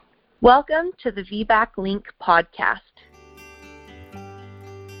Welcome to the VBAC Link podcast.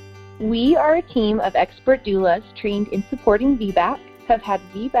 We are a team of expert doulas trained in supporting VBAC, have had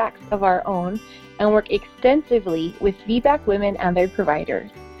VBACs of our own, and work extensively with VBAC women and their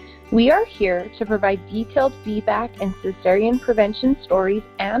providers. We are here to provide detailed VBAC and cesarean prevention stories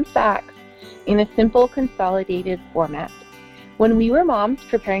and facts in a simple, consolidated format. When we were moms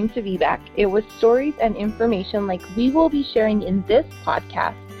preparing to VBAC, it was stories and information like we will be sharing in this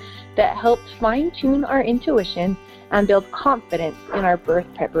podcast that helped fine-tune our intuition and build confidence in our birth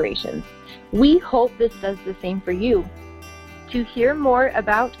preparations. We hope this does the same for you. To hear more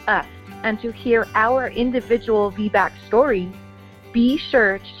about us and to hear our individual VBAC stories, be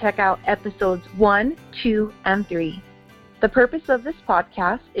sure to check out episodes 1, 2, and 3. The purpose of this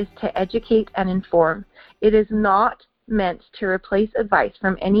podcast is to educate and inform. It is not meant to replace advice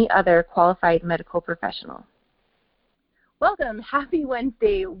from any other qualified medical professional. Welcome. Happy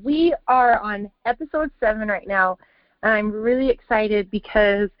Wednesday. We are on episode 7 right now, and I'm really excited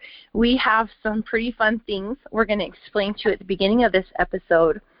because we have some pretty fun things we're going to explain to you at the beginning of this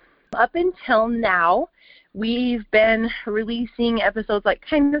episode. Up until now, we've been releasing episodes like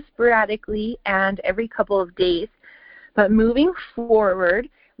kind of sporadically and every couple of days, but moving forward,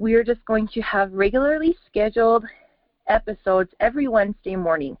 we are just going to have regularly scheduled episodes every Wednesday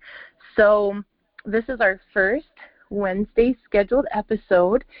morning. So this is our first Wednesday scheduled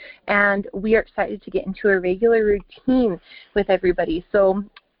episode, and we are excited to get into a regular routine with everybody. So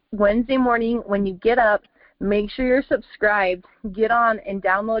Wednesday morning, when you get up, make sure you're subscribed. Get on and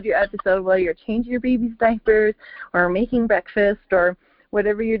download your episode while you're changing your baby's diapers or making breakfast or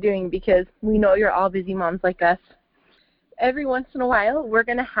whatever you're doing, because we know you're all busy moms like us. Every once in a while, we're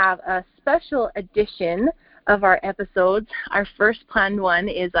going to have a special edition of our episodes. Our first planned one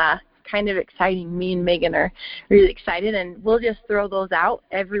is kind of exciting. Me and Megan are really excited, and we'll just throw those out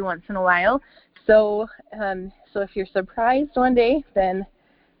every once in a while. So if you're surprised one day, then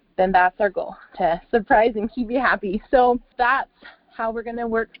that's our goal, to surprise and keep you happy. So that's how we're going to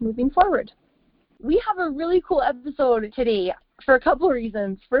work moving forward. We have a really cool episode today for a couple of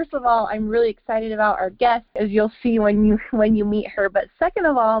reasons. First of all, I'm really excited about our guest, as you'll see when you meet her. But second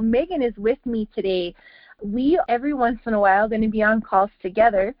of all, Megan is with me today. We, every once in a while, are going to be on calls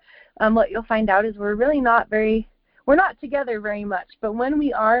together. What you'll find out is we're not together very much, but when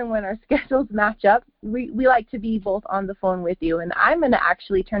we are and when our schedules match up, we like to be both on the phone with you, and I'm going to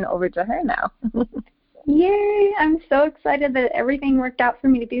actually turn it over to her now. Yay! I'm so excited that everything worked out for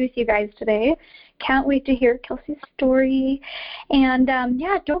me to be with you guys today. Can't wait to hear Kelsey's story. And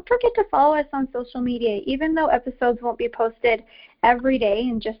don't forget to follow us on social media. Even though episodes won't be posted every day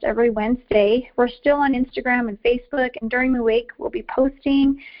and just every Wednesday, we're still on Instagram and Facebook, and during the week we'll be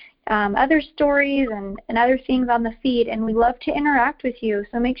posting other stories and other things on the feed, and we love to interact with you.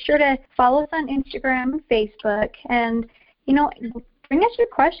 So make sure to follow us on Instagram and Facebook, and bring us your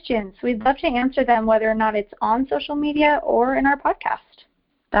questions. We'd love to answer them, whether or not it's on social media or in our podcast.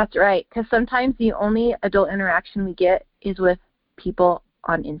 That's right, because sometimes the only adult interaction we get is with people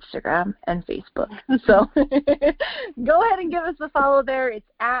on Instagram and Facebook. So go ahead and give us a follow there. It's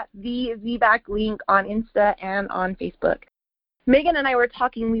at the VBAC Link on Insta and on Facebook. Megan and I were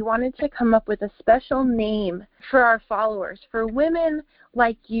talking, we wanted to come up with a special name for our followers, for women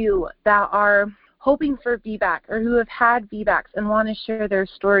like you that are hoping for VBAC or who have had VBACs and want to share their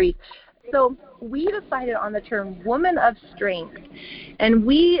stories. So we decided on the term Woman of Strength, and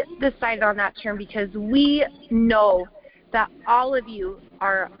we decided on that term because we know that all of you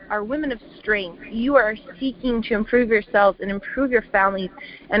are women of strength. You are seeking to improve yourselves and improve your families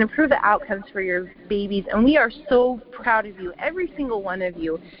and improve the outcomes for your babies, and we are so proud of you, every single one of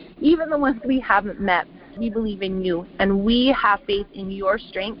you, even the ones we haven't met. We believe in you, and we have faith in your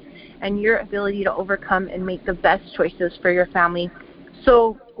strength and your ability to overcome and make the best choices for your family.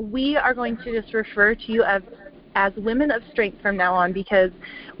 So we are going to just refer to you as women of strength from now on, because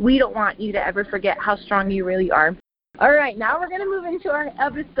we don't want you to ever forget how strong you really are. All right, now we're going to move into our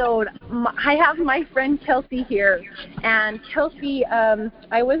episode. I have my friend Kelsey here, and Kelsey,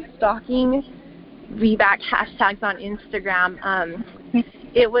 I was stalking VBAC hashtags on Instagram.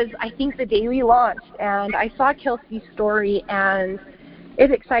 It was, I think, the day we launched, and I saw Kelsey's story, and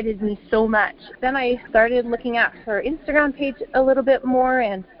it excited me so much. Then I started looking at her Instagram page a little bit more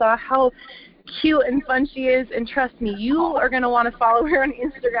and saw how cute and fun she is, and trust me, you are going to want to follow her on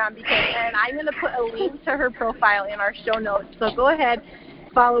Instagram, and I'm going to put a link to her profile in our show notes. So go ahead,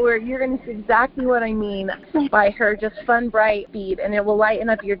 follow her. You're going to see exactly what I mean by her just fun, bright feed, and it will lighten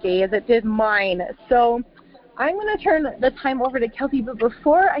up your day as it did mine. So I'm going to turn the time over to Kelsey, but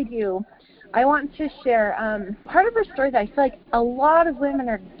before I do, I want to share part of her story that I feel like a lot of women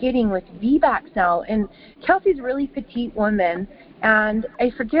are getting with VBACs now. And Kelsey's a really petite woman, and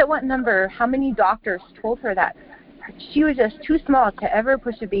I forget how many doctors told her that she was just too small to ever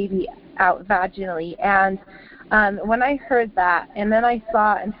push a baby out vaginally. And when I heard that, and then I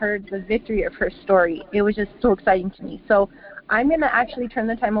saw and heard the victory of her story, it was just so exciting to me. So I'm going to actually turn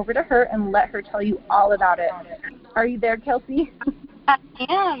the time over to her and let her tell you all about it. Are you there, Kelsey? I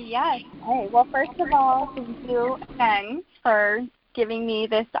am, yes. Hey, well, first of all, thank you again for giving me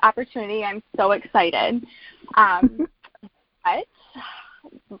this opportunity. I'm so excited. But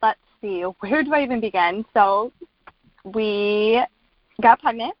let's see, where do I even begin? So we got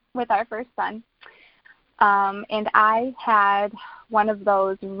pregnant with our first son, and I had one of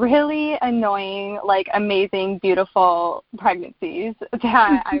those really annoying, like amazing, beautiful pregnancies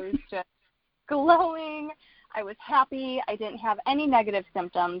that I was just glowing. I was happy. I didn't have any negative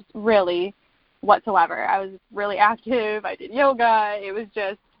symptoms, really, whatsoever. I was really active. I did yoga. It was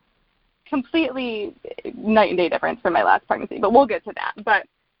just completely night and day difference from my last pregnancy, but we'll get to that. But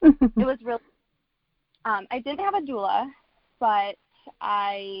it was really, I didn't have a doula, but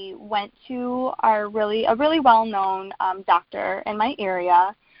I went to a really well-known doctor in my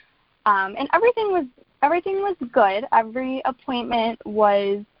area, and everything was good. Every appointment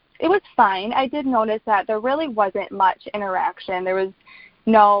was fine. I did notice that there really wasn't much interaction. There was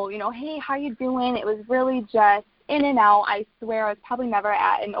no, hey, how you doing? It was really just in and out. I swear I was probably never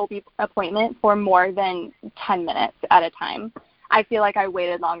at an OB appointment for more than 10 minutes at a time. I feel like I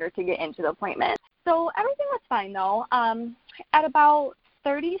waited longer to get into the appointment. So everything was fine, though. At about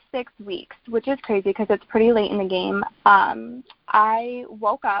 36 weeks, which is crazy because it's pretty late in the game, I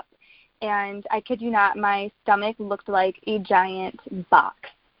woke up, and I kid you not, my stomach looked like a giant box.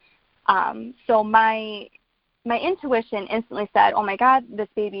 So my intuition instantly said, oh, my God, this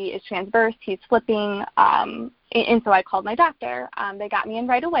baby is transverse. He's flipping. And so I called my doctor. They got me in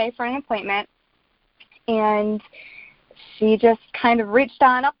right away for an appointment, and she just kind of reached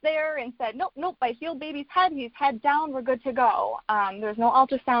on up there and said, nope, I feel baby's head. He's head down. We're good to go. There's no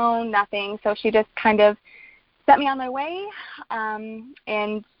ultrasound, nothing. So she just kind of set me on my way. And,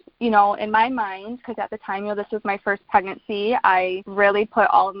 in my mind, because at the time, this was my first pregnancy, I really put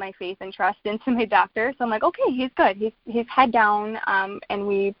all of my faith and trust into my doctor. So I'm like, okay, he's good. He's head down, and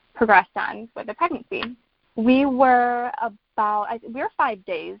we progressed on with the pregnancy. We were 5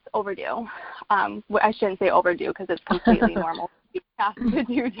 days overdue. I shouldn't say overdue because it's completely normal past the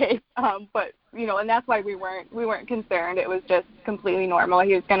due date. But and that's why we weren't concerned. It was just completely normal.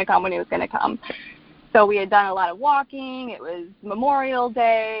 He was going to come when he was going to come. So we had done a lot of walking. It was Memorial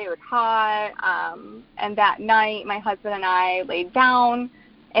Day. It was hot. And that night, my husband and I laid down,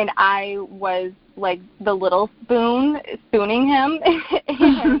 and I was like the little spooning him,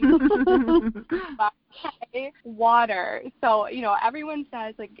 and water. So, everyone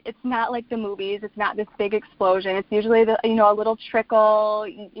says, like, it's not like the movies. It's not this big explosion. It's usually, a little trickle.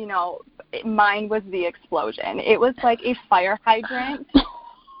 Mine was the explosion. It was like a fire hydrant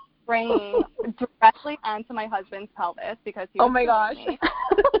spraying directly onto my husband's pelvis because he was oh my gosh.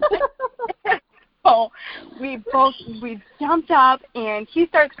 So we jumped up, and he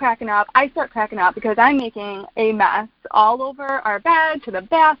starts cracking up. I start cracking up because I'm making a mess all over our bed to the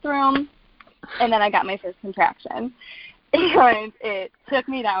bathroom, and then I got my first contraction, and it took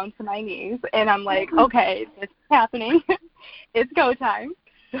me down to my knees, and I'm like, okay, it's happening. It's go time.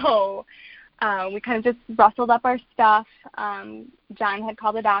 So we kind of just rustled up our stuff. John had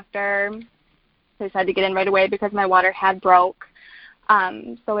called the doctor. So he had to get in right away because my water had broke.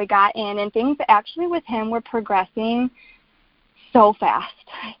 So we got in, and things actually with him were progressing so fast.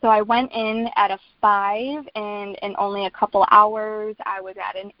 So I went in at a 5, and in only a couple hours, I was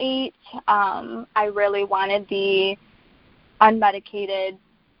at an 8. I really wanted the unmedicated,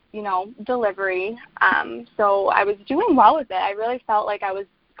 delivery. So I was doing well with it. I really felt like I was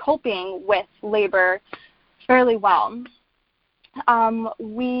coping with labor fairly well.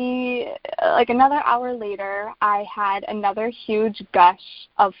 Another hour later, I had another huge gush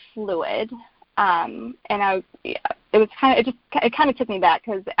of fluid, and it kind of took me back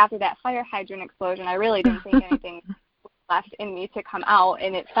because after that fire hydrant explosion, I really didn't think anything was left in me to come out,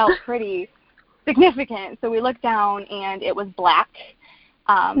 and it felt pretty significant. So we looked down, and it was black.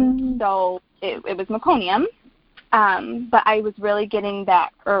 So it was meconium. But I was really getting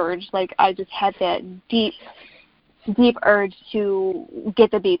that urge, like I just had that deep urge to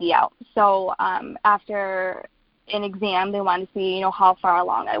get the baby out. So after an exam, they wanted to see, how far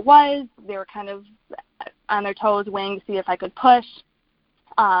along I was. They were kind of on their toes waiting to see if I could push.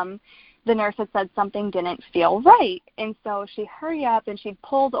 the nurse had said something didn't feel right. And so she hurried up and she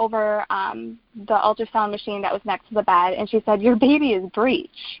pulled over the ultrasound machine that was next to the bed, and she said, "Your baby is breech."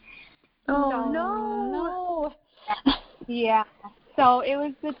 Oh, no. Yeah. So it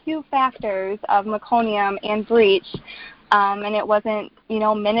was the two factors of meconium and breech. And it wasn't,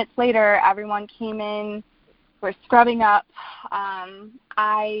 minutes later, everyone came in, we're scrubbing up.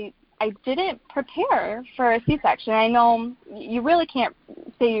 I didn't prepare for a C-section. I know you really can't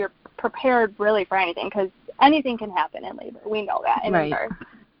say you're prepared really for anything, because anything can happen in labor. We know that in birth.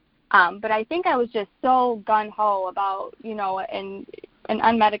 But I think I was just so gung-ho about, an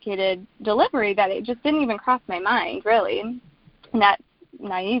unmedicated delivery that it just didn't even cross my mind, really. And that's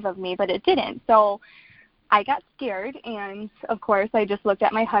naive of me, but it didn't. So I got scared, and of course I just looked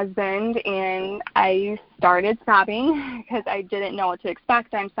at my husband and I started sobbing because I didn't know what to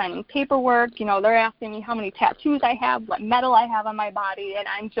expect. I'm signing paperwork, they're asking me how many tattoos I have, what metal I have on my body, and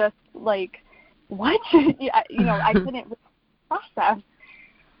I'm just like, what? I couldn't really process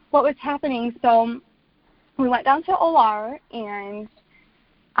what was happening. So we went down to OR, and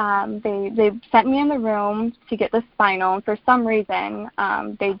they sent me in the room to get the spinal. For some reason,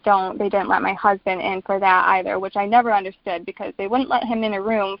 they didn't let my husband in for that either, which I never understood, because they wouldn't let him in a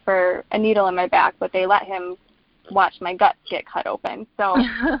room for a needle in my back, but they let him watch my guts get cut open. So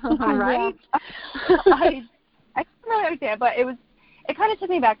right. I didn't really understand, but it kind of took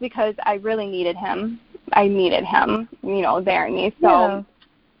me back because I really needed him. I needed him, there in me. So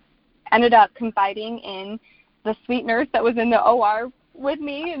ended up confiding in the sweet nurse that was in the OR with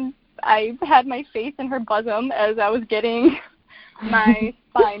me, and I had my face in her bosom as I was getting my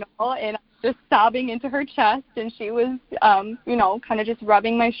spinal, and just sobbing into her chest, and she was, kind of just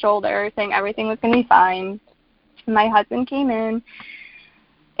rubbing my shoulder, saying everything was going to be fine. My husband came in,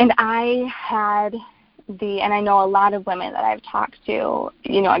 and I had and I know a lot of women that I've talked to,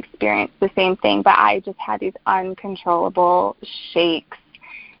 experienced the same thing, but I just had these uncontrollable shakes,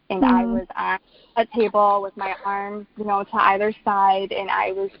 and I was on a table with my arms, to either side, and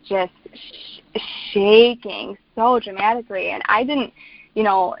I was just shaking so dramatically, and I didn't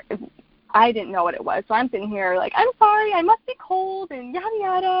know what it was. So I'm sitting here like, I'm sorry, I must be cold, and yada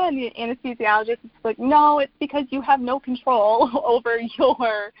yada, and the anesthesiologist is like, no, it's because you have no control over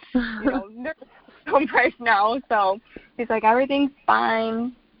your, nervous system right now. So he's like, everything's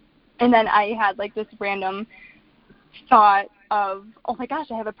fine. And then I had like this random thought of, oh my gosh,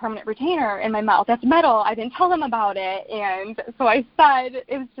 I have a permanent retainer in my mouth. That's metal. I didn't tell them about it. And so I said,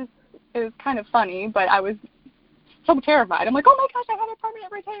 it was kind of funny, but I was so terrified. I'm like, oh my gosh, I have a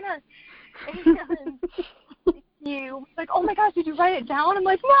permanent retainer. And he was like, oh my gosh, did you write it down? I'm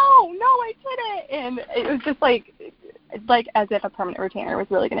like, no, I didn't. And it was just like as if a permanent retainer was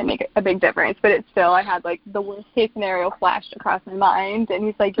really going to make a big difference. But it's still, I had like the worst case scenario flashed across my mind. And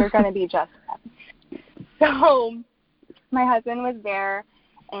he's like, you're going to be just fine. So my husband was there,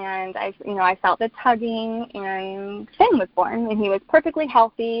 and I felt the tugging, and Finn was born, and he was perfectly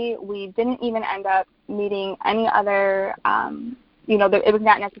healthy. We didn't even end up needing any other, it was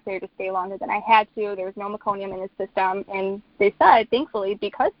not necessary to stay longer than I had to. There was no meconium in his system, and they said, thankfully,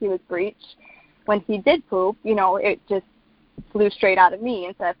 because he was breech, when he did poop, it just flew straight out of me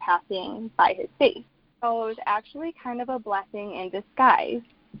instead of passing by his face. So it was actually kind of a blessing in disguise.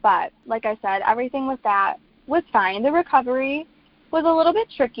 But like I said, everything with that was fine. The recovery was a little bit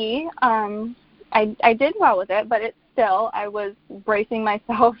tricky. I did well with it, but I was bracing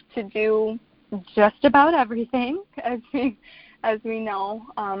myself to do just about everything. As we know,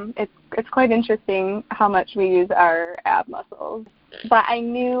 it's quite interesting how much we use our ab muscles. But I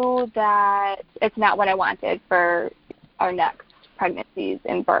knew that it's not what I wanted for our next pregnancies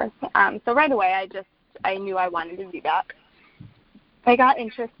and birth. So right away, I knew I wanted a VBAC. It got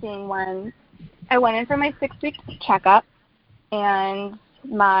interesting when I went in for my 6-week checkup, and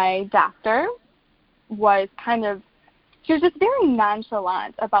my doctor was she was just very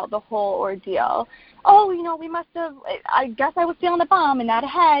nonchalant about the whole ordeal. Oh, we must have, I guess I was feeling a bum and not a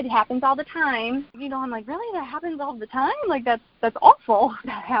head. It happens all the time. I'm like, really? That happens all the time? Like, that's awful.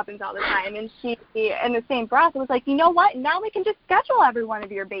 That happens all the time. And she, in the same breath, was like, you know what? Now we can just schedule every one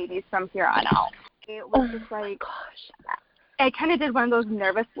of your babies from here on out. It was just like, gosh. I kind of did one of those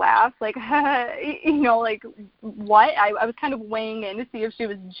nervous laughs, like, like, what? I was kind of weighing in to see if she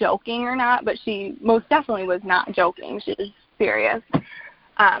was joking or not, but she most definitely was not joking. She was serious.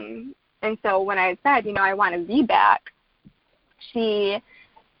 And so when I said, I want a VBAC, she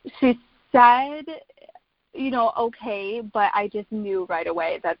said, okay, but I just knew right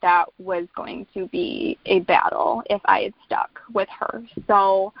away that was going to be a battle if I had stuck with her.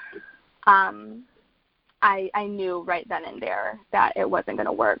 So I knew right then and there that it wasn't going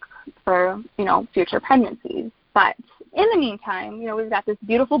to work for, future pregnancies. But in the meantime, we've got this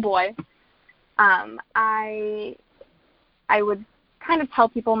beautiful boy. I would kind of tell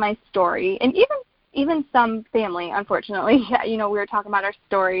people my story, and even some family, unfortunately. We were talking about our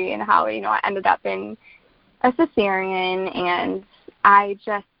story and how, I ended up in a cesarean, and I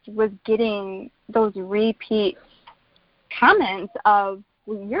just was getting those repeat comments of,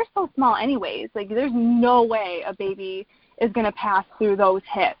 well, you're so small anyways. Like, there's no way a baby is going to pass through those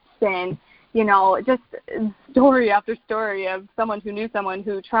hips. And, just story after story of someone who knew someone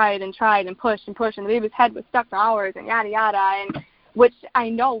who tried and pushed, and the baby's head was stuck for hours and yada, yada, and which I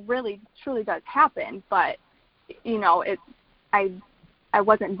know really, truly does happen. But, I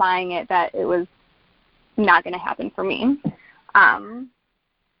wasn't buying it that it was not going to happen for me.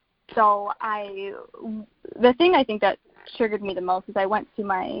 So the thing I think that triggered me the most is I went to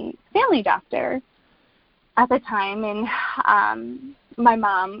my family doctor at the time, and my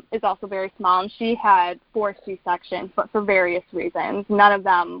mom is also very small, and she had 4 C-sections, but for various reasons. None of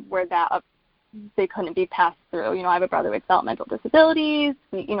them were that they couldn't be passed through. I have a brother with developmental disabilities.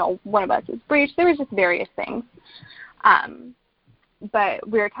 One of us is breech. There was just various things. But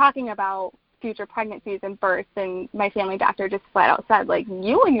we were talking about future pregnancies and births, and my family doctor just flat out said, like,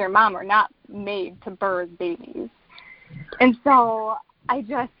 you and your mom are not made to birth babies. And so it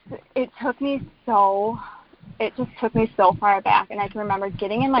just took me so far back. And I can remember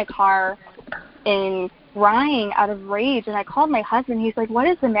getting in my car and crying out of rage, and I called my husband. He's like, what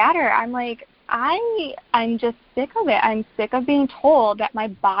is the matter? I'm like, I'm just sick of it. I'm sick of being told that my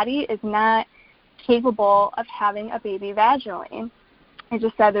body is not capable of having a baby vaginally. I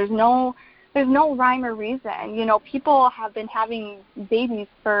just said there's no rhyme or reason. People have been having babies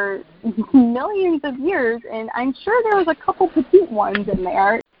for millions of years, and I'm sure there was a couple petite ones in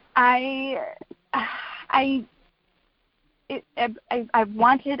there. I've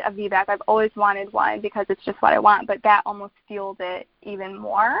wanted a VBAC. I've always wanted one because it's just what I want, but that almost fueled it even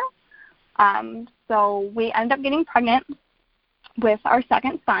more. So we ended up getting pregnant with our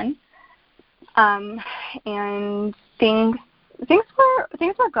second son, and things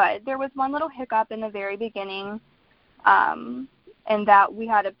were good. There was one little hiccup in the very beginning, and that we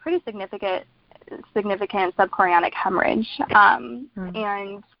had a pretty significant subchorionic hemorrhage,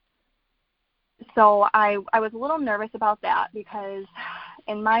 and so I was a little nervous about that because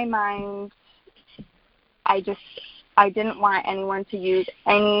in my mind I didn't want anyone to use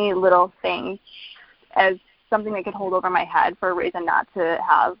any little thing as something that could hold over my head for a reason not to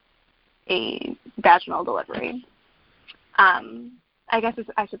have a vaginal delivery. I guess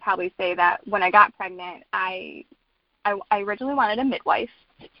I should probably say that when I got pregnant, I originally wanted a midwife.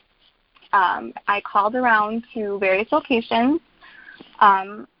 I called around to various locations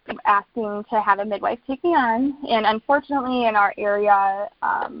asking to have a midwife take me on, and unfortunately in our area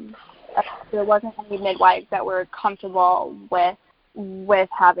there wasn't any midwives that were comfortable with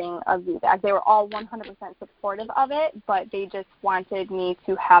having a VBAC. They were all 100% supportive of it, but they just wanted me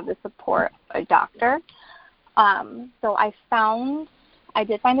to have the support of a doctor. So I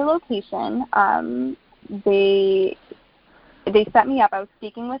did find a location. They set me up. I was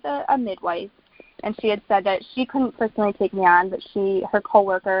speaking with a midwife, and she had said that she couldn't personally take me on, but her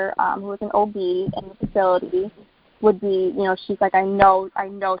coworker, who was an OB in the facility, would be, she's like, I know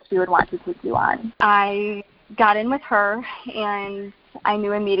she would want to take you on. I got in with her, and I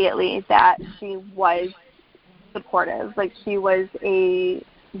knew immediately that she was supportive. Like, she was a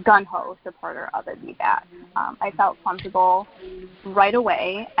gun-ho supporter of a VBAC. I felt comfortable right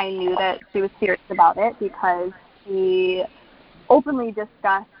away. I knew that she was serious about it because she openly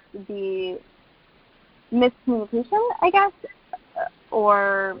discussed the miscommunication, I guess,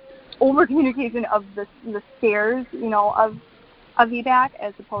 or over-communication of the scares, of VBAC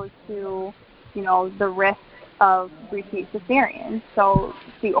as opposed to, the risk of repeat cesarean. So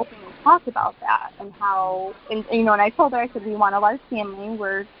she openly talked about that and how, and I told her, I said, we want a large family.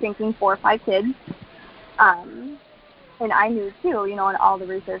 We're thinking 4 or 5 kids. And I knew too, in all the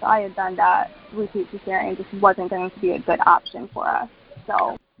research I had done, that repeat cesarean just wasn't going to be a good option for us.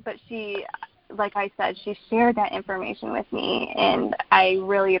 So, but she, like I said, she shared that information with me, and I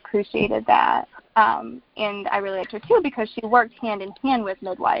really appreciated that. And I really liked her too because she worked hand in hand with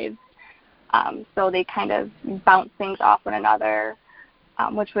midwives. So they kind of bounced things off one another,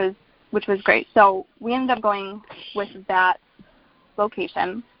 which was great. So we ended up going with that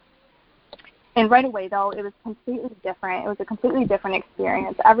location. And right away, though, it was completely different. It was a completely different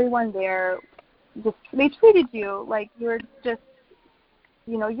experience. Everyone there, they treated you like you were just,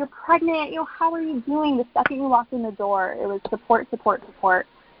 you're pregnant. How are you doing? The second you walked in the door, it was support.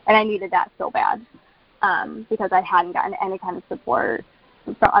 And I needed that so bad. because I hadn't gotten any kind of support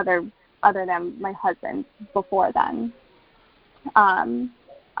from other than my husband before then.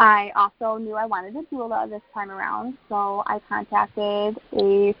 I also knew I wanted a doula this time around, so I contacted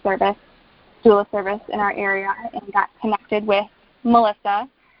a doula service in our area and got connected with Melissa,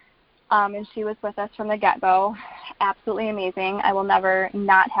 and she was with us from the get-go. Absolutely amazing. I will never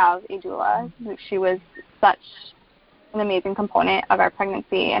not have a doula. She was such an amazing component of our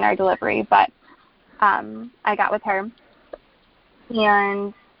pregnancy and our delivery, but I got with her.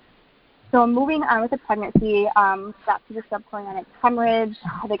 And so moving on with the pregnancy, got to the subchorionic hemorrhage.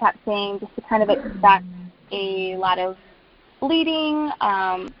 They kept saying just to kind of expect a lot of bleeding,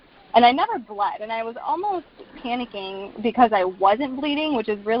 and I never bled, and I was almost panicking because I wasn't bleeding, which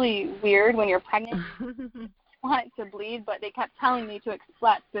is really weird when you're pregnant. You want to bleed, but they kept telling me to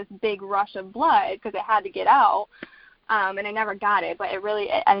expect this big rush of blood because it had to get out, and I never got it, but it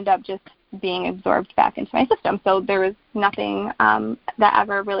ended up just being absorbed back into my system. So there was nothing that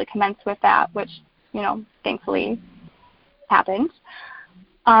ever really commenced with that, which, thankfully happened.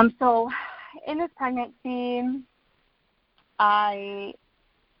 So in this pregnancy,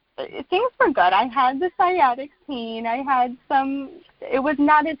 things were good. I had the sciatic pain. It was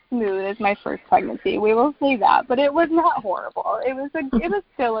not as smooth as my first pregnancy. We will say that, but it was not horrible. It was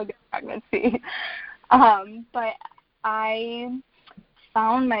still a good pregnancy. But I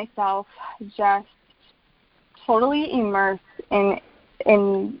found myself just totally immersed in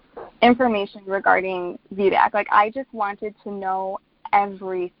information regarding VBAC. Like, I just wanted to know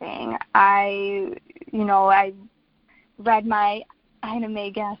everything. I read my Ina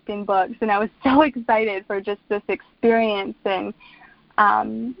May Gaskin books, and I was so excited for just this experience and,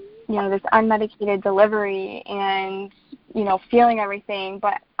 this unmedicated delivery and, feeling everything.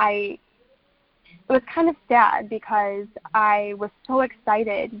 But it was kind of sad because I was so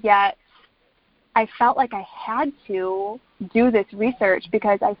excited, yet I felt like I had to do this research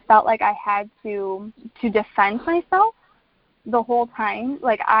because I felt like I had to defend myself the whole time.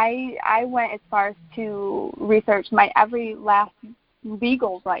 Like, I went as far as to research my every last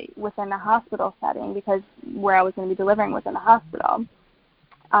legal right within the hospital setting, because where I was going to be delivering was in the hospital.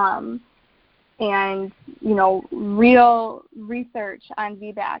 And, real research on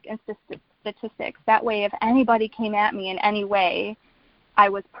VBAC and statistics. That way, if anybody came at me in any way, I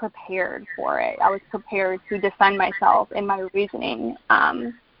was prepared for it. I was prepared to defend myself in my reasoning.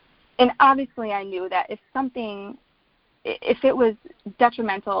 And obviously I knew that if it was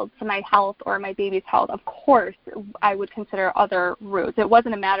detrimental to my health or my baby's health, of course I would consider other routes. It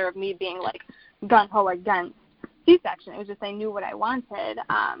wasn't a matter of me being like gung-ho against C-section. It was just I knew what I wanted,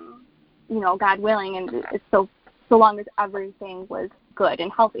 God willing, and it's so long as everything was good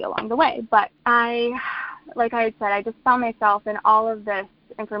and healthy along the way. But like I had said, I just found myself in all of this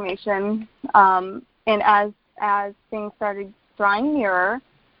information, and as things started drawing nearer,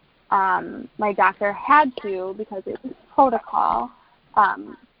 my doctor had to, because it was protocol,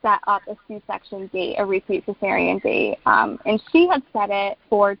 set up a C-section date, a repeat cesarean date, and she had set it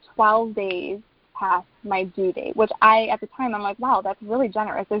for 12 days past my due date, which at the time, I'm like, wow, that's really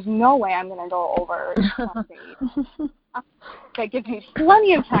generous. There's no way I'm going to go over 12 days. That gives me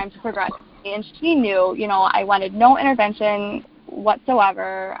plenty of time to progress. And she knew, I wanted no intervention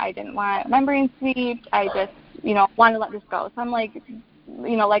whatsoever. I didn't want membrane sweep. I just, wanted to let this go. So I'm like,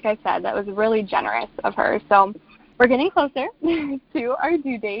 like I said, that was really generous of her. So we're getting closer to our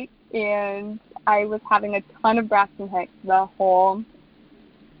due date, and I was having a ton of Braxton Hicks the whole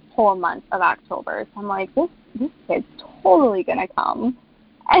month of October. So I'm like, this kid's totally going to come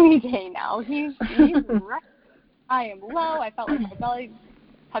any day now. He's right. I am low. I felt like my belly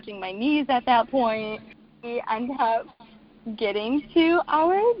touching my knees at that point. We end up getting to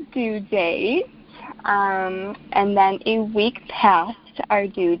our due date, and then a week passed our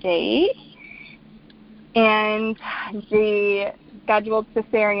due date, and the scheduled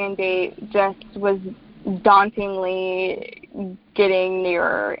cesarean date just was dauntingly getting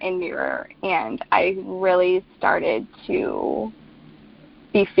nearer and nearer, and I really started to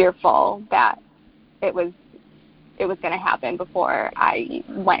be fearful that it was going to happen before I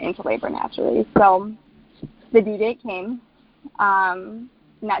went into labor naturally. So the due date came.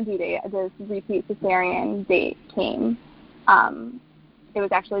 Not due date, the repeat cesarean date came. It was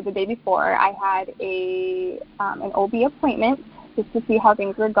actually the day before. I had an OB appointment just to see how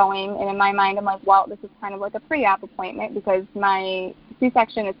things were going. And in my mind, I'm like, well, this is kind of like a pre-op appointment because my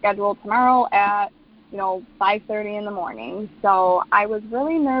C-section is scheduled tomorrow at, 5:30 in the morning. So I was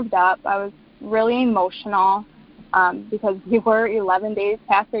really nerved up. I was really emotional because we were 11 days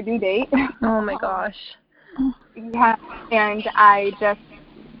past our due date. Oh, my gosh. Yeah, and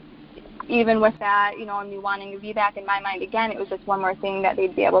even with that, and me wanting a VBAC in my mind, again, it was just one more thing that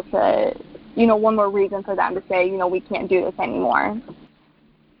they'd be able to, one more reason for them to say, we can't do this anymore.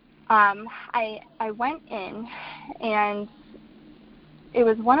 I went in, and it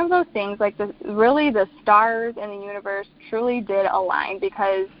was one of those things, like really the stars and the universe truly did align,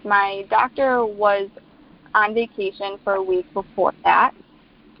 because my doctor was on vacation for a week before that.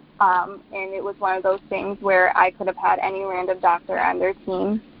 And it was one of those things where I could have had any random doctor on their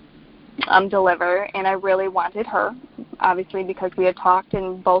team deliver, and I really wanted her, obviously, because we had talked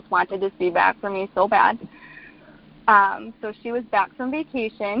and both wanted to see back for me so bad. So she was back from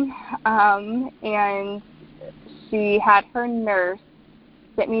vacation, and she had her nurse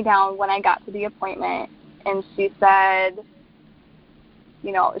sit me down when I got to the appointment, and she said,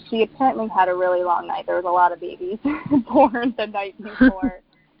 she apparently had a really long night. There was a lot of babies born the night before.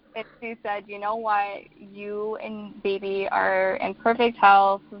 And she said, you know what, you and baby are in perfect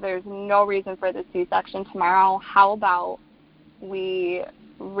health. There's no reason for this C-section tomorrow. How about we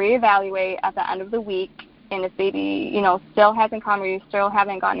reevaluate at the end of the week, and if baby, still hasn't come or you still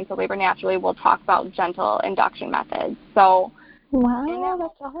haven't gone into labor naturally, we'll talk about gentle induction methods. So, wow,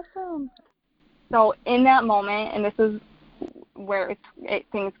 that's awesome. So in that moment, and this is where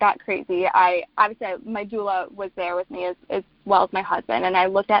things got crazy, obviously my doula was there with me as well as my husband, and I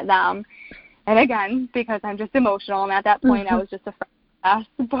looked at them, and again, because I'm just emotional, and at that point I was just a mess,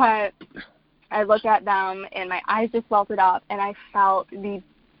 but I looked at them and my eyes just welted up, and I felt the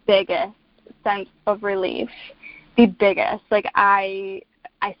biggest sense of relief, the biggest. Like I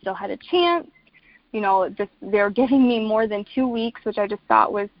still had a chance, they're giving me more than 2 weeks, which I just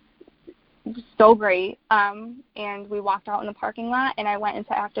thought was so great, and we walked out in the parking lot, and I went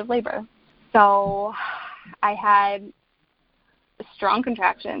into active labor. So I had strong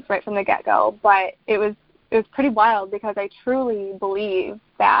contractions right from the get-go, but it was pretty wild, because I truly believe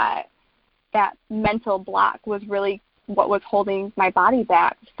that mental block was really what was holding my body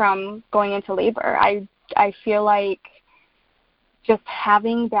back from going into labor. I feel like just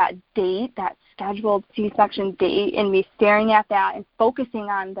having that date, that scheduled C-section date, and me staring at that and focusing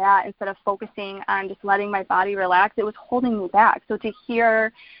on that instead of focusing on just letting my body relax, it was holding me back. So to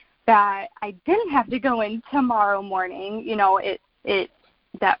hear that I didn't have to go in tomorrow morning,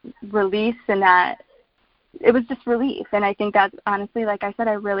 that release, and that it was just relief. And I think that's honestly, like I said,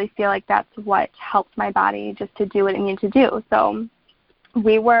 I really feel like that's what helped my body just to do what it needed to do. So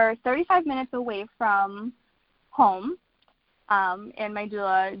we were 35 minutes away from home. And my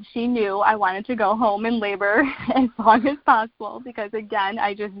doula, she knew I wanted to go home in labor as long as possible, because, again,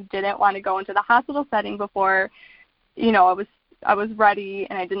 I just didn't want to go into the hospital setting before, I was ready,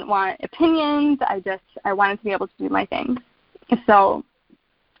 and I didn't want opinions. I wanted to be able to do my thing. So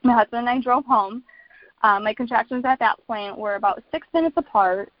my husband and I drove home. My contractions at that point were about 6 minutes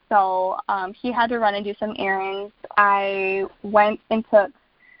apart, so he had to run and do some errands. I went and took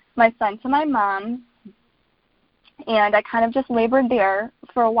my son to my mom, and I kind of just labored there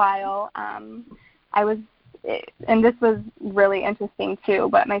for a while. And this was really interesting too,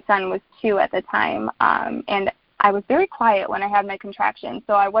 but my son was 2 at the time, and I was very quiet when I had my contractions,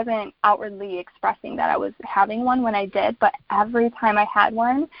 so I wasn't outwardly expressing that I was having one when I did, but every time I had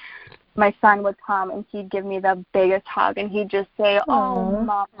one, my son would come and he'd give me the biggest hug, and he'd just say, "Oh,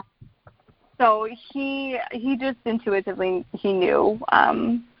 Mom." So he just intuitively, he knew,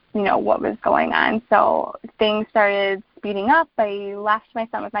 what was going on. So things started speeding up. I left my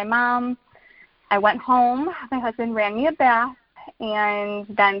son with my mom. I went home. My husband ran me a bath, and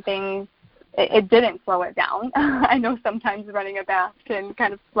then things, it didn't slow it down. I know sometimes running a bath can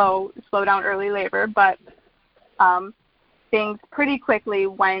kind of slow down early labor, but things pretty quickly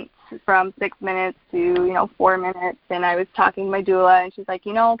went from 6 minutes to, 4 minutes, and I was talking to my doula, and she's like,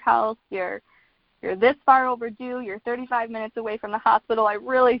 Kels, you're this far overdue. You're 35 minutes away from the hospital. I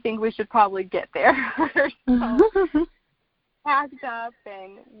really think we should probably get there. So packed up,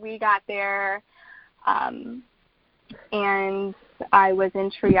 and we got there, and I was in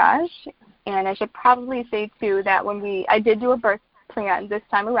triage. And I should probably say, too, that I did do a birth plan this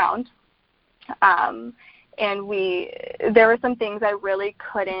time around, and there were some things I really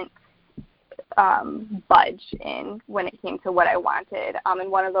couldn't budge in when it came to what I wanted.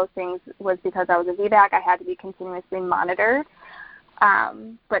 And one of those things was because I was a VBAC, I had to be continuously monitored.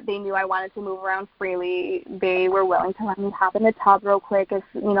 But they knew I wanted to move around freely. They were willing to let me hop in the tub real quick if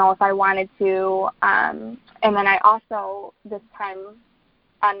I wanted to. And then I also, this time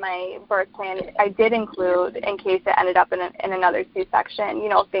on my birth plan, I did include, in case it ended up in another C-section,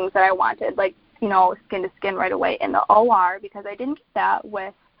 things that I wanted, like, skin to skin right away in the OR, because I didn't get that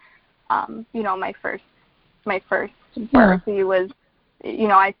with, my first birth. He was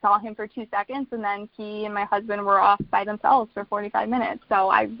I saw him for 2 seconds, and then he and my husband were off by themselves for 45 minutes. So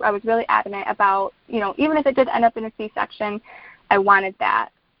I was really adamant about, even if it did end up in a C-section, I wanted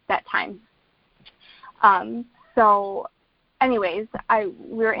that time. So anyways,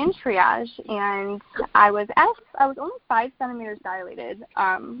 we were in triage, and I was only 5 centimeters dilated,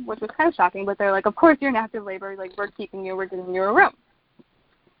 which was kind of shocking, but they're like, of course you're in active labor, like, we're giving you a room.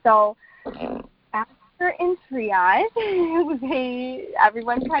 So after in triage,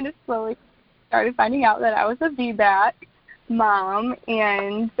 everyone kind of slowly started finding out that I was a VBAC mom,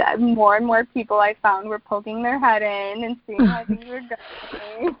 and more people I found were poking their head in and seeing how things were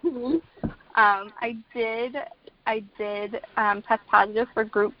going. I did test positive for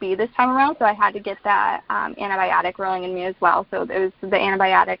Group B this time around, so I had to get that antibiotic rolling in me as well. So it was the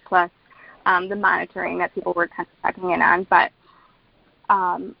antibiotic plus the monitoring that people were kind of checking in on. But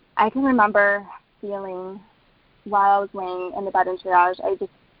I can remember feeling while I was laying in the bed in triage, I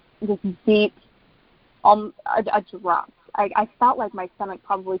just deep, a drop. I felt like my stomach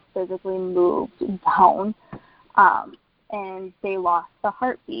probably physically moved down, and they lost the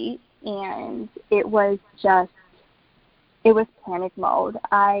heartbeat, and it was panic mode.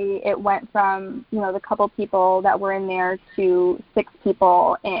 It went from, the couple people that were in there to 6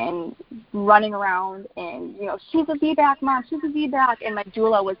 people and running around and, she's a VBAC, Mom, she's a VBAC. And my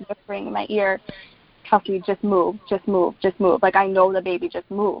doula was whispering in my ear, Kelsey, just move. Like, I know the baby just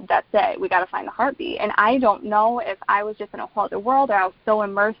moved. That's it. We got to find the heartbeat. And I don't know if I was just in a whole other world or I was so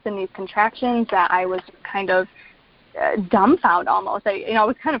immersed in these contractions that I was kind of dumbfounded almost. I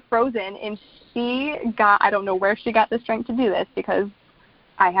was kind of frozen, and I don't know where she got the strength to do this because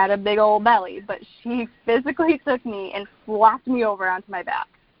I had a big old belly, but she physically took me and flopped me over onto my back.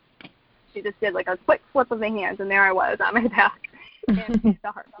 She just did like a quick flip of the hands, and there I was on my back, and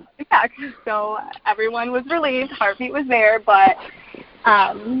the heart on my back. So everyone was relieved, heartbeat was there, but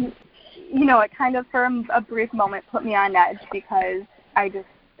it kind of for a brief moment put me on edge because I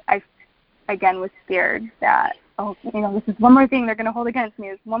again was scared that, this is one more thing they're going to hold against me.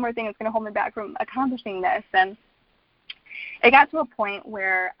 This is one more thing that's going to hold me back from accomplishing this. And it got to a point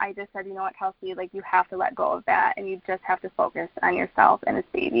where I just said, you know what, Kelsey, like, you have to let go of that, and you just have to focus on yourself and this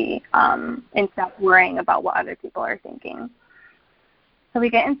baby, and stop worrying about what other people are thinking. So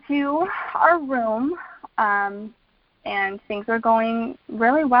we get into our room, and things were going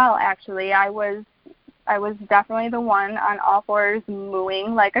really well, actually. I was definitely the one on all fours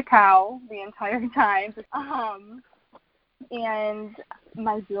mooing like a cow the entire time. And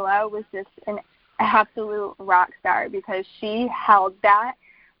my doula was just an absolute rock star because she held that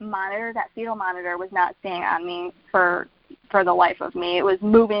monitor. That fetal monitor was not staying on me for the life of me. It was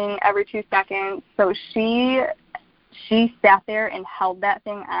moving every 2 seconds. So she sat there and held that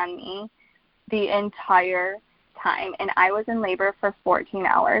thing on me the entire time. And I was in labor for 14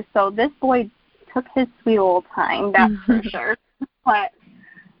 hours. So this boy took his sweet old time, that's for sure. But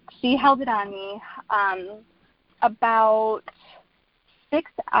she held it on me. About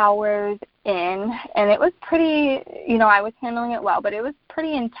 6 hours in, and it was pretty, I was handling it well, but it was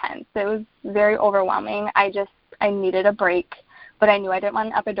pretty intense. It was very overwhelming. I needed a break, but I knew I didn't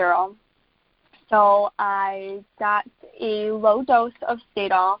want an epidural. So I got a low dose of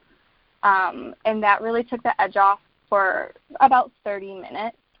Stadol, and that really took the edge off for about 30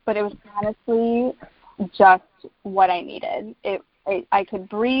 minutes. But it was honestly just what I needed. I could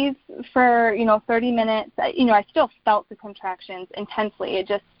breathe for, 30 minutes. I still felt the contractions intensely.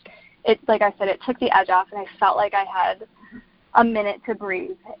 It's like I said, it took the edge off, and I felt like I had a minute to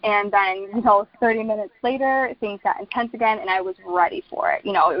breathe. And then, 30 minutes later, things got intense again, and I was ready for it.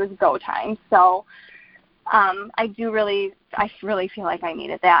 It was go time. So I really feel like I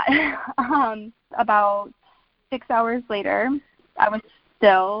needed that. About 6 hours later, I was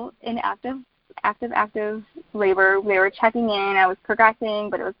still in active labor. They were checking in. I was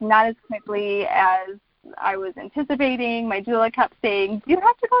progressing, but it was not as quickly as I was anticipating. My doula kept saying, "Do you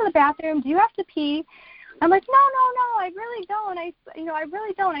have to go to the bathroom? Do you have to pee?" I'm like, "No, I really don't. I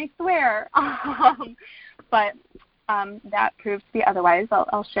really don't. I swear." But that proved to be otherwise.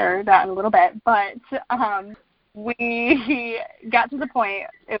 I'll share that in a little bit. But we got to the point.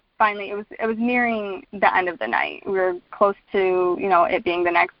 It was nearing the end of the night. We were close to it being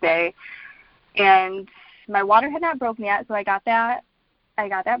the next day, and my water had not broken yet. So I got that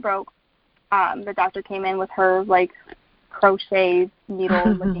broke. The doctor came in with her crochet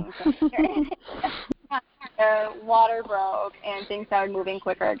needle looking thing. The water broke and things started moving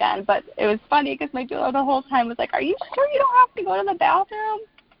quicker again. But it was funny because my doula the whole time was like, "Are you sure you don't have to go to the bathroom?"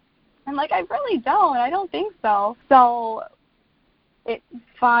 I'm like, "I really don't. I don't think so." So it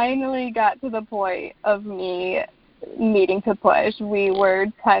finally got to the point of me needing to push. We were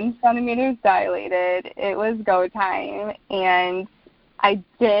 10 centimeters dilated. It was go time. And I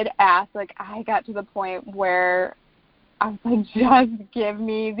did ask, like, I got to the point where I was like, just give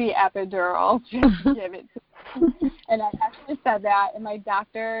me the epidural. Just give it to me. And I actually said that, and my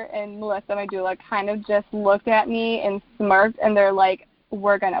doctor and Melissa, my doula, kind of just looked at me and smirked, and they're like,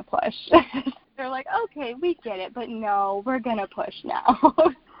 we're going to push. They're like, okay, we get it, but no, we're going to push now.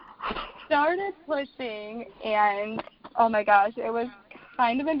 Started pushing, and oh my gosh, it was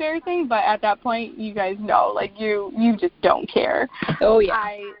kind of embarrassing, but at that point, you guys know, like, you just don't care. Oh,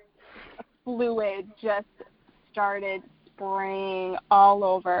 yeah. Fluid just started spraying all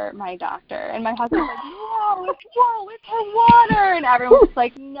over my doctor, and my husband was like, whoa, it's her water, and everyone was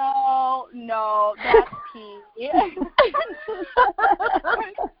like, no, that's pee.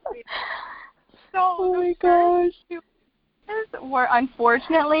 So oh my gosh. Were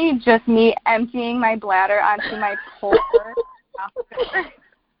unfortunately just me emptying my bladder onto my poor doctor.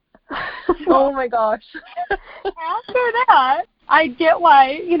 Oh my gosh. After that, I get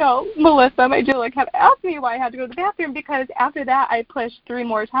why, Melissa, my doula, kept asking me why I had to go to the bathroom, because after that I pushed 3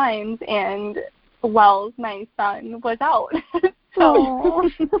 more times, and Wells, my son, was out. So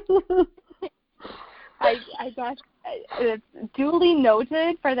I guess it's duly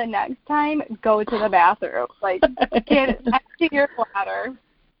noted for the next time, go to the bathroom. Like, empty your bladder.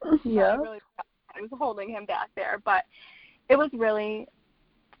 Yeah. I was holding him back there, but it was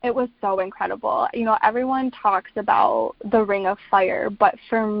so incredible. Everyone talks about the Ring of Fire, but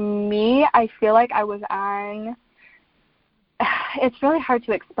for me, I feel like I was on, it's really hard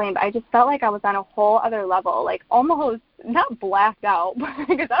to explain, but I just felt like I was on a whole other level, like almost not blacked out,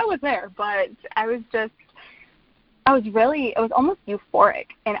 because I was there, but it was almost euphoric,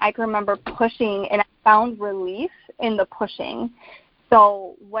 and I can remember pushing, and I found relief in the pushing.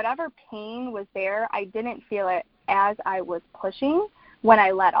 So whatever pain was there, I didn't feel it as I was pushing. When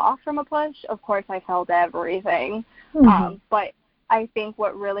I let off from a push, of course, I felt everything. Mm-hmm. But I think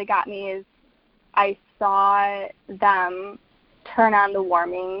what really got me is I saw them turn on the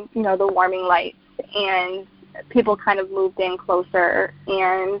warming lights, and people kind of moved in closer,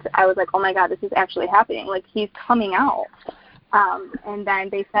 and I was like, oh my God, this is actually happening. Like, he's coming out. And then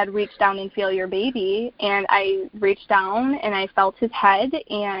they said, reach down and feel your baby. And I reached down and I felt his head,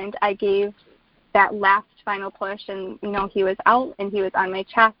 and I gave that last final push, and, he was out and he was on my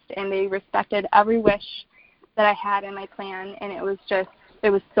chest, and they respected every wish that I had in my plan. And it was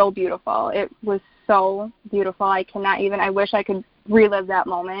so beautiful. It was so beautiful. I wish I could relive that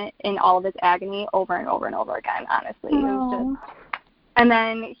moment in all of its agony over and over and over again, honestly. It was just, and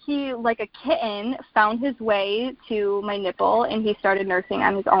then he, like a kitten, found his way to my nipple, and he started nursing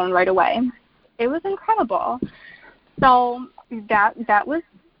on his own right away. It was incredible. So that was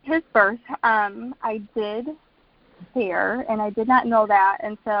his birth. I did care, and I did not know that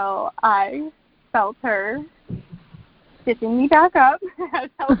until I felt her stitching me back up as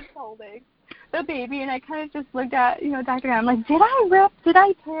I was holding the baby, and I kind of just looked at, Dr. Ann, I'm like, did I rip? Did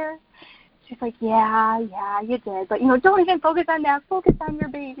I tear? She's like, yeah, you did. But, don't even focus on that. Focus on your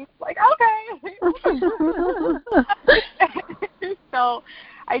baby. I'm like, okay. So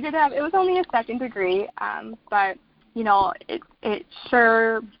I did have, it was only a 2nd degree, but, it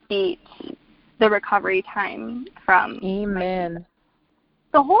sure beat the recovery time from. Amen.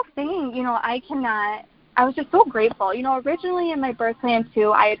 The whole thing, I was just so grateful. Originally in my birth plan,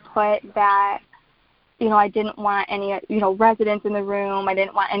 too, I had put that, I didn't want any, residents in the room. I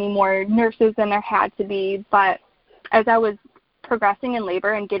didn't want any more nurses than there had to be. But as I was progressing in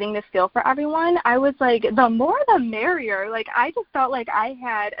labor and getting the feel for everyone, I was like, the more the merrier. Like, I just felt like I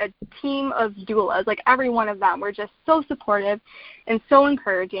had a team of doulas. Like, every one of them were just so supportive and so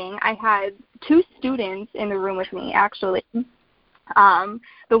encouraging. I had 2 students in the room with me, actually. The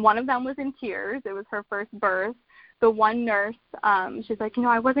one of them was in tears. It was her first birth. The one nurse, she's like,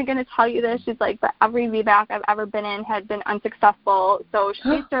 I wasn't going to tell you this. She's like, but every VBAC I've ever been in had been unsuccessful. So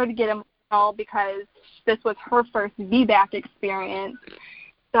she started to get emotional because this was her first VBAC experience.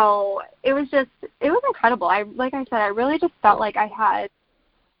 So it was incredible. Like I said, I really just felt like I had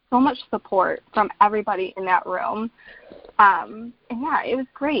so much support from everybody in that room. And yeah, it was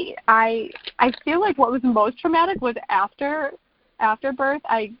great. I feel like what was most traumatic was after birth,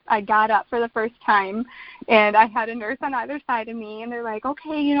 I got up for the first time, and I had a nurse on either side of me, and they're like,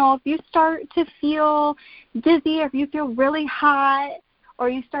 okay, if you start to feel dizzy, or if you feel really hot, or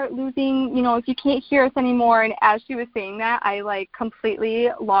you start losing, if you can't hear us anymore. And as she was saying that, I completely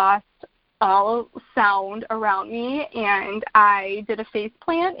lost all sound around me, and I did a face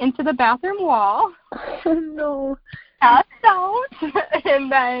plant into the bathroom wall. Oh, no. Passed out,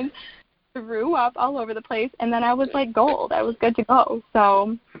 and then threw up all over the place, and then I was like gold. I was good to go.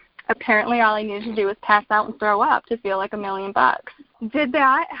 So apparently all I needed to do was pass out and throw up to feel like $1,000,000. Did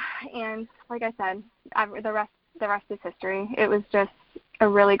that, and like I said, the rest is history. It was just a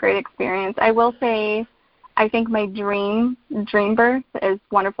really great experience. I will say, I think my dream birth, as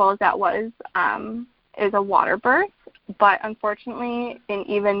wonderful as that was, is a water birth. But unfortunately, and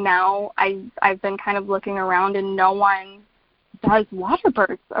even now, I've been kind of looking around, and no one does water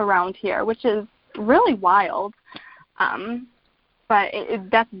births around here, which is really wild. But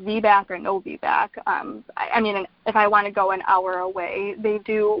that's VBAC or no VBAC. I mean, if I want to go an hour away, they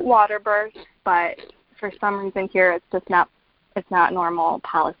do water births, but for some reason here, it's not normal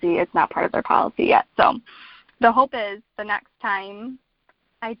policy. It's not part of their policy yet. So the hope is the next time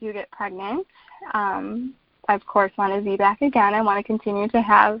I do get pregnant, I, of course, want to VBAC again. I want to continue to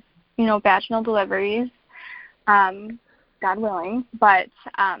have, vaginal deliveries, God willing. But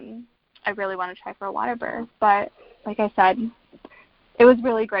I really want to try for a water birth. But like I said, it was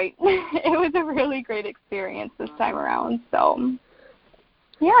really great. It was a really great experience this time around. So,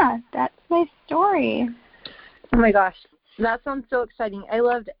 yeah, that's my story. Oh, my gosh. That sounds so exciting. I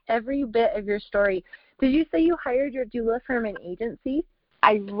loved every bit of your story. Did you say you hired your doula from an agency?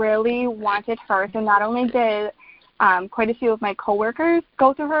 I really wanted her. So not only did quite a few of my coworkers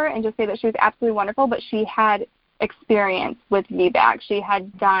go to her and just say that she was absolutely wonderful, but she had experience with VBAC. She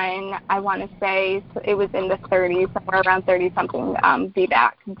had done, I want to say, it was in the 30s, somewhere around 30-something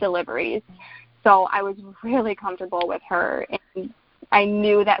VBAC deliveries. So I was really comfortable with her, and I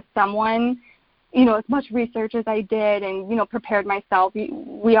knew that someone, as much research as I did and, prepared myself,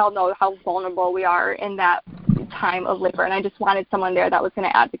 we all know how vulnerable we are in that time of labor, and I just wanted someone there that was going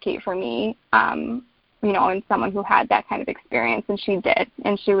to advocate for me, and someone who had that kind of experience, and she did,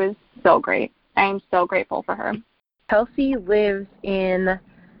 and she was so great. I am so grateful for her. Kelsey lives in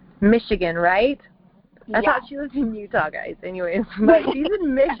Michigan, right? Yeah. I thought she lived in Utah, guys, anyways, but she's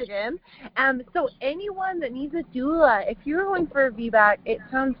in Michigan. So anyone that needs a doula, if you're going for a VBAC, it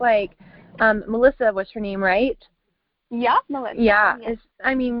sounds like Melissa was her name, right? Yeah, Melissa. Yeah. Yes.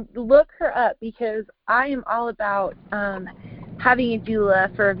 Look her up, because I am all about having a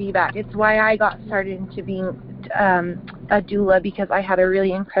doula for a VBAC. It's why I got started into being a doula, because I had a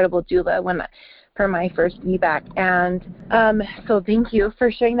really incredible doula for my first VBAC. And so thank you for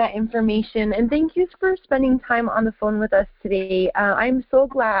sharing that information, and thank you for spending time on the phone with us today. I'm so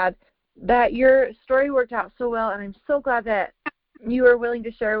glad that your story worked out so well, and I'm so glad that you were willing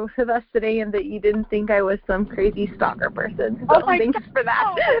to share with us today, and that you didn't think I was some crazy stalker person. So thanks for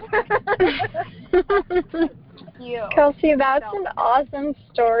that. Thank you. Kelsey, that's an awesome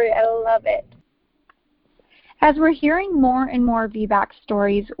story. I love it. As we're hearing more and more VBAC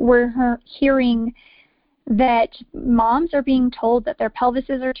stories, we're hearing that moms are being told that their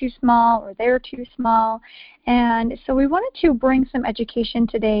pelvises are too small or they're too small. And so we wanted to bring some education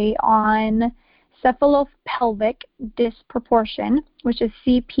today on cephalopelvic disproportion, which is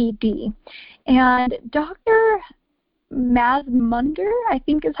CPD. And Dr. Mazmunder, I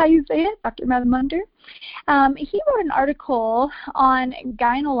think is how you say it, Dr. Mazmunder, he wrote an article on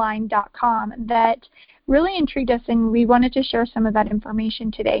gynoline.com that really intrigued us, and we wanted to share some of that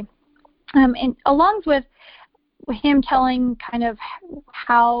information today. And along with him telling kind of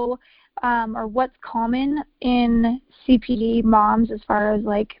how or what's common in CPD moms as far as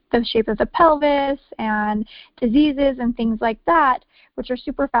like the shape of the pelvis and diseases and things like that, which are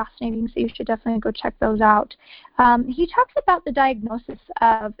super fascinating, so you should definitely go check those out. He talks about the diagnosis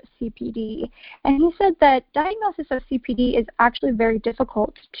of CPD, and he said that diagnosis of CPD is actually very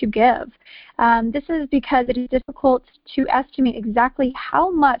difficult to give. This is because it is difficult to estimate exactly how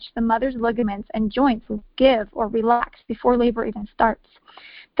much the mother's ligaments and joints will give or relax before labor even starts.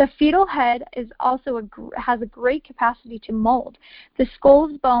 The fetal head is also has a great capacity to mold. The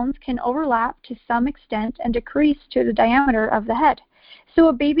skull's bones can overlap to some extent and decrease to the diameter of the head. So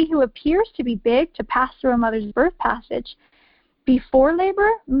a baby who appears to be big to pass through a mother's birth passage before labor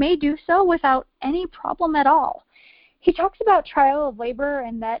may do so without any problem at all. He talks about trial of labor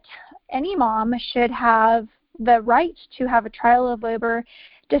and that any mom should have the right to have a trial of labor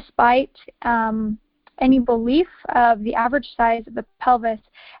despite any belief of the average size of the pelvis,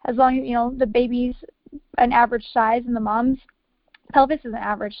 as long as, the baby's an average size and the mom's pelvis is an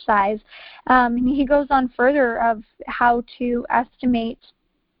average size. He goes on further of how to estimate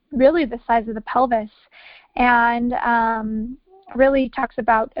really the size of the pelvis, and really talks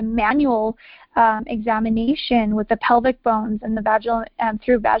about a manual examination with the pelvic bones and the vaginal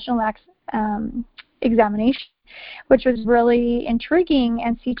through vaginal examination, which was really intriguing,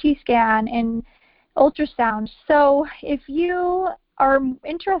 and CT scan and ultrasound. So if you are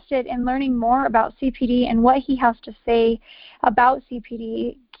interested in learning more about CPD and what he has to say about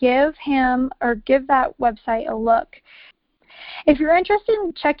CPD, give that website a look. If you're interested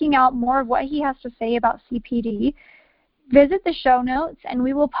in checking out more of what he has to say about CPD, visit the show notes and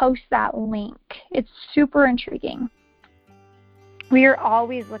we will post that link. It's super intriguing. We are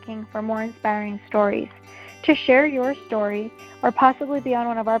always looking for more inspiring stories. To share your story or possibly be on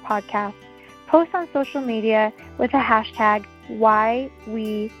one of our podcasts, post on social media with the hashtag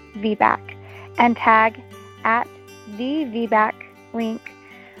WhyWeVBAC and tag @the VBAC link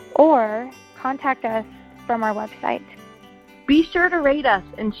or contact us from our website. Be sure to rate us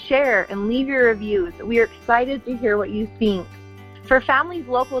and share and leave your reviews. We are excited to hear what you think. For families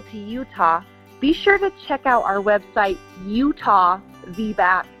local to Utah, be sure to check out our website,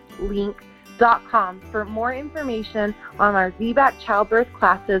 utahvbaclink.com, for more information on our VBAC childbirth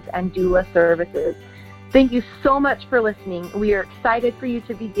classes and doula services. Thank you so much for listening. We are excited for you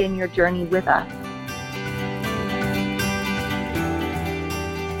to begin your journey with us.